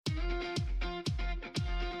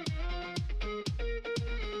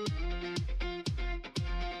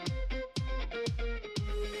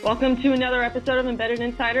Welcome to another episode of Embedded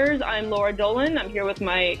Insiders. I'm Laura Dolan. I'm here with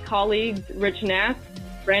my colleagues Rich Nass,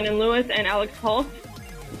 Brandon Lewis, and Alex Hulst.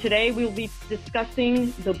 Today we will be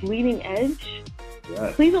discussing the bleeding edge.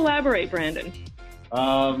 Yes. Please elaborate, Brandon.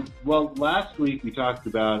 Well, last week we talked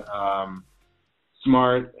about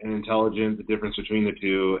smart and intelligent, the difference between the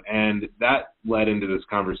two, and that led into this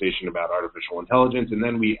conversation about artificial intelligence, and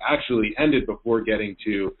then we actually ended before getting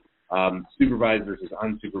to supervised versus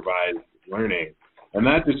unsupervised learning. And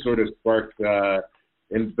that just sort of sparked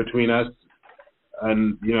in between us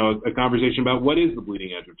and, a conversation about what is the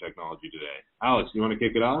bleeding edge of technology today. Alex, you want to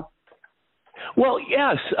kick it off? Well,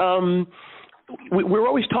 yes. We're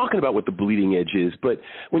always talking about what the bleeding edge is, but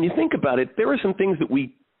when you think about it, there are some things that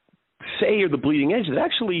we say are the bleeding edge that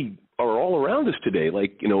actually are all around us today.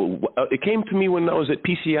 Like, it came to me when I was at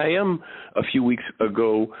PCIM a few weeks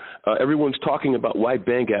ago. Everyone's talking about wide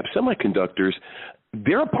bandgap semiconductors.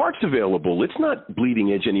 There are parts available. It's not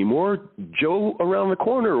bleeding edge anymore. Joe around the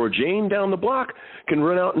corner or Jane down the block can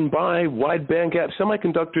run out and buy wide bandgap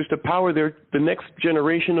semiconductors to power the next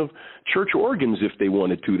generation of church organs if they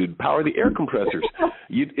wanted to power the air compressors.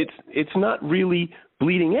 It's not really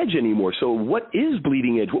bleeding edge anymore. So what is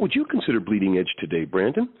bleeding edge? What would you consider bleeding edge today,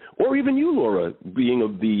 Brandon? Or even you, Laura, being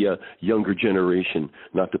of the younger generation,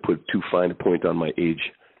 not to put too fine a point on my age.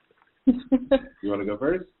 You want to go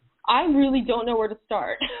first? I really don't know where to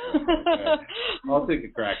start. Okay. I'll take a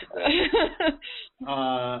crack at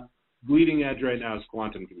that. Bleeding edge right now is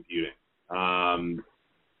quantum computing.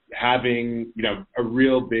 Having, a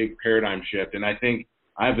real big paradigm shift. And I think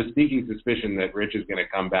I have a sneaking suspicion that Rich is going to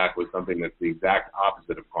come back with something that's the exact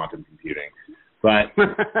opposite of quantum computing. But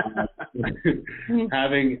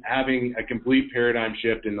having a complete paradigm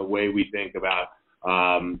shift in the way we think about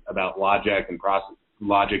logic and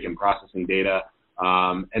processing data.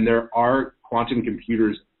 And there are quantum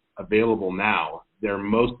computers available now. They're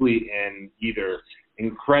mostly in either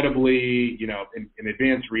incredibly, in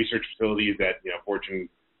advanced research facilities at, Fortune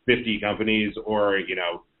 50 companies or,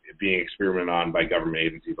 being experimented on by government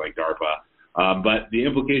agencies like DARPA. But the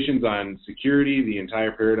implications on security, the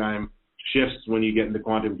entire paradigm shifts when you get into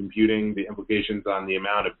quantum computing, the implications on the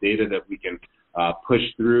amount of data that we can push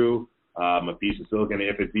through a piece of silicon,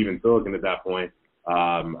 if it's even silicon at that point,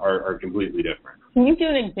 are completely different. Can you give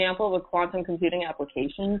an example of a quantum computing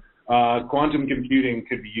application? Quantum computing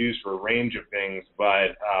could be used for a range of things,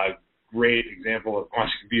 but a great example of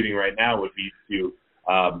quantum computing right now would be to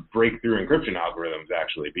break through encryption algorithms,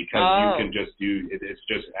 actually, because you can just do it's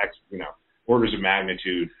just orders of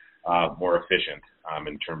magnitude more efficient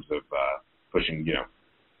in terms of pushing a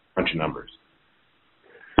bunch of numbers.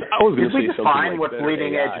 I was going to say something define like what that,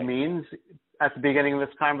 bleeding AI. edge means at the beginning of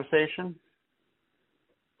this conversation?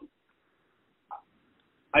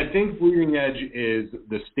 I think bleeding edge is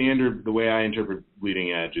the standard. The way I interpret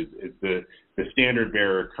bleeding edge is the standard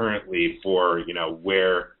bearer currently for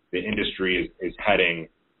where the industry is heading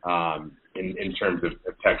in terms of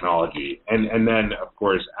technology, and then of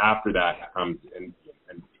course after that comes and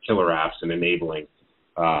killer apps and enabling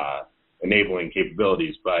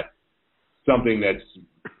capabilities, but something that's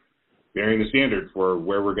bearing the standard for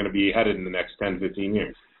where we're going to be headed in the next 10, 15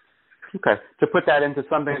 years. Okay. To put that into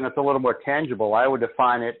something that's a little more tangible, I would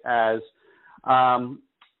define it as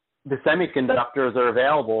the semiconductors are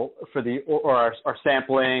available for or are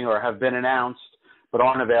sampling or have been announced but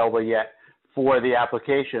aren't available yet for the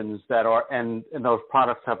applications that are, and those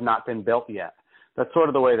products have not been built yet. That's sort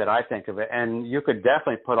of the way that I think of it. And you could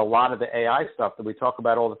definitely put a lot of the AI stuff that we talk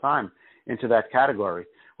about all the time into that category.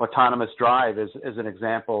 Autonomous drive is an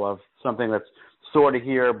example of something that's sort of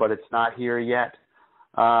here, but it's not here yet.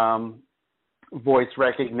 Voice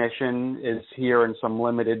recognition is here in some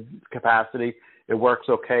limited capacity. It works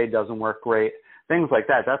okay, doesn't work great. Things like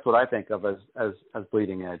that. That's what I think of as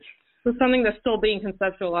bleeding edge. So something that's still being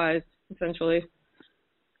conceptualized, essentially.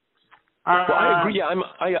 Well, I agree. Yeah,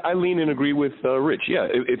 I lean and agree with Rich. Yeah,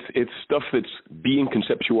 it's stuff that's being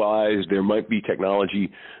conceptualized. There might be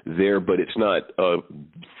technology there, but it's not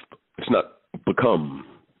become,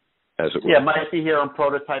 as it were. Yeah, it might be here in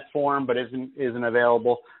prototype form, but isn't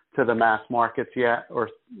available to the mass markets yet. Or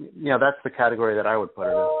that's the category that I would put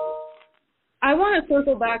it in. I want to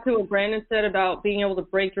circle back to what Brandon said about being able to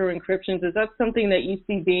break through encryptions. Is that something that you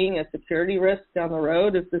see being a security risk down the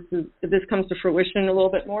road if this comes to fruition a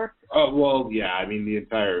little bit more? Oh, well, yeah. I mean,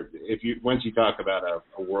 once you talk about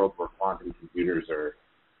a world where quantum computers are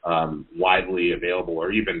widely available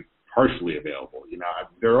or even partially available,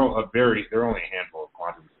 there are only a handful of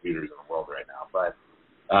quantum computers in the world right now, but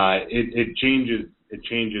it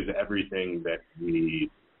changes everything that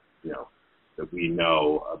we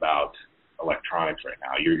know about electronics right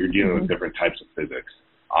now. You're dealing with different types of physics.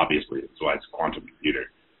 obviously. That's why it's a quantum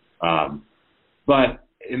computer. But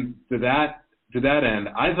to that end,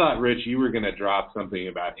 I thought, Rich, you were going to drop something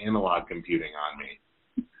about analog computing on me.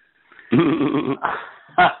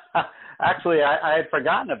 Actually, I had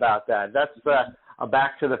forgotten about that. That's a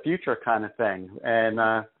Back to the Future kind of thing,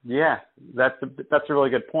 and yeah, that's a really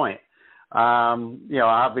good point.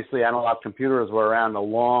 Obviously, analog computers were around a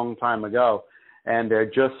long time ago, and they're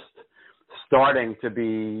just starting to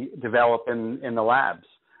be developed in the labs.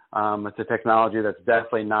 It's a technology that's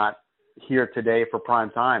definitely not here today for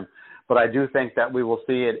prime time, but I do think that we will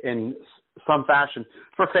see it in some fashion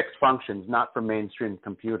for fixed functions, not for mainstream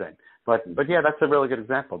computing. But yeah, that's a really good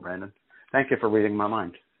example, Brandon. Thank you for reading my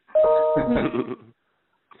mind.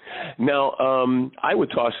 Now, I would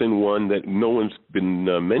toss in one that no one's been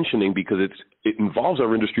mentioning because it involves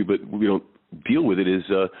our industry, but we don't deal with it, is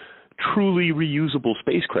truly reusable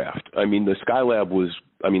spacecraft. I mean, the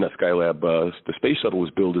the Space Shuttle was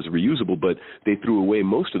billed as reusable, but they threw away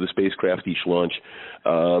most of the spacecraft each launch.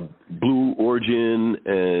 Blue Origin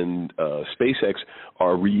and SpaceX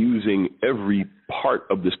are reusing every part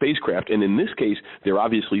of the spacecraft, and in this case, they're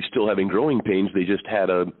obviously still having growing pains. They just had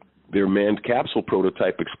their manned capsule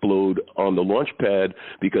prototype explode on the launch pad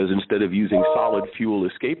because instead of using solid fuel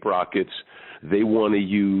escape rockets, they want to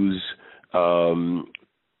use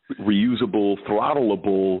reusable,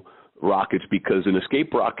 throttleable rockets because an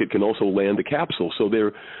escape rocket can also land a capsule. So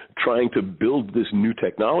they're trying to build this new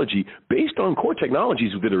technology based on core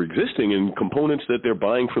technologies that are existing and components that they're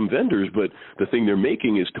buying from vendors, but the thing they're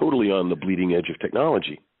making is totally on the bleeding edge of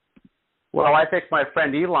technology. Well, I think my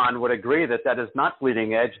friend Elon would agree that is not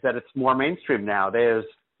bleeding edge, that it's more mainstream now. There's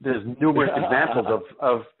numerous examples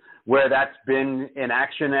of where that's been in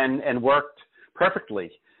action and worked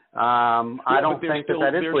perfectly. I don't think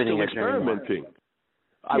that is bleeding edge anymore.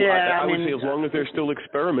 I would say as long as they're still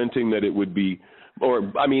experimenting, that it would be.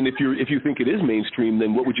 Or I mean, if you think it is mainstream,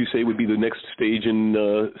 then what would you say would be the next stage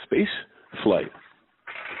in space flight?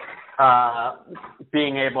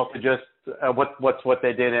 Being able to just what's what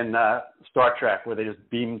they did in Star Trek, where they just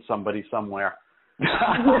beamed somebody somewhere.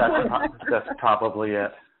 That's probably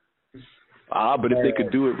it. But if they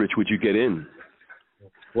could do it, Rich, would you get in?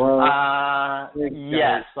 Well,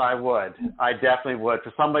 yes, I would. I definitely would.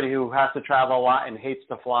 For somebody who has to travel a lot and hates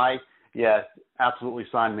to fly, yes, absolutely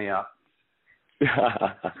sign me up.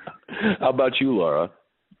 How about you, Laura?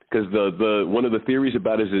 Because the one of the theories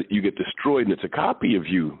about it is that you get destroyed and it's a copy of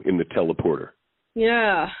you in the teleporter.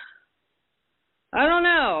 Yeah. I don't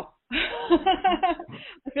know.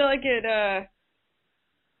 I feel like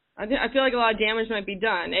I feel like a lot of damage might be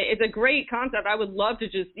done. It's a great concept. I would love to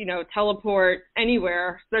just, teleport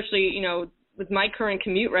anywhere, especially, with my current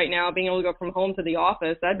commute right now, being able to go from home to the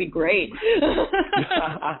office. That'd be great.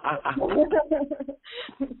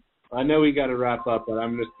 I know we got to wrap up, but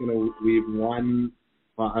I'm just going to leave one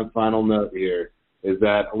final note here, is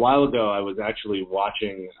that a while ago I was actually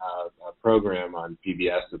watching a program on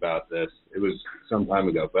PBS about this. It was some time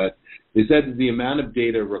ago, but they said that the amount of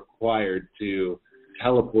data required to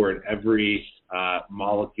teleport every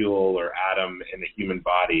molecule or atom in the human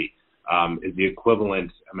body is the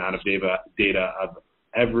equivalent amount of data of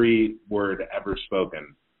every word ever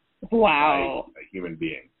spoken by a human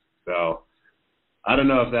being. So I don't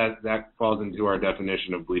know if that falls into our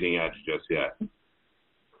definition of bleeding edge just yet.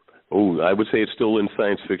 Oh, I would say it's still in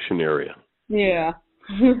science fiction area. Yeah.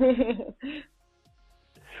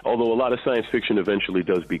 Although a lot of science fiction eventually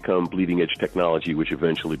does become bleeding edge technology, which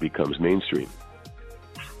eventually becomes mainstream.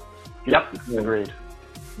 Yep, agreed.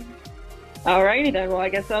 All righty then. Well, I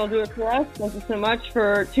guess that'll do it for us. Thank you so much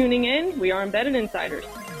for tuning in. We are Embedded Insiders.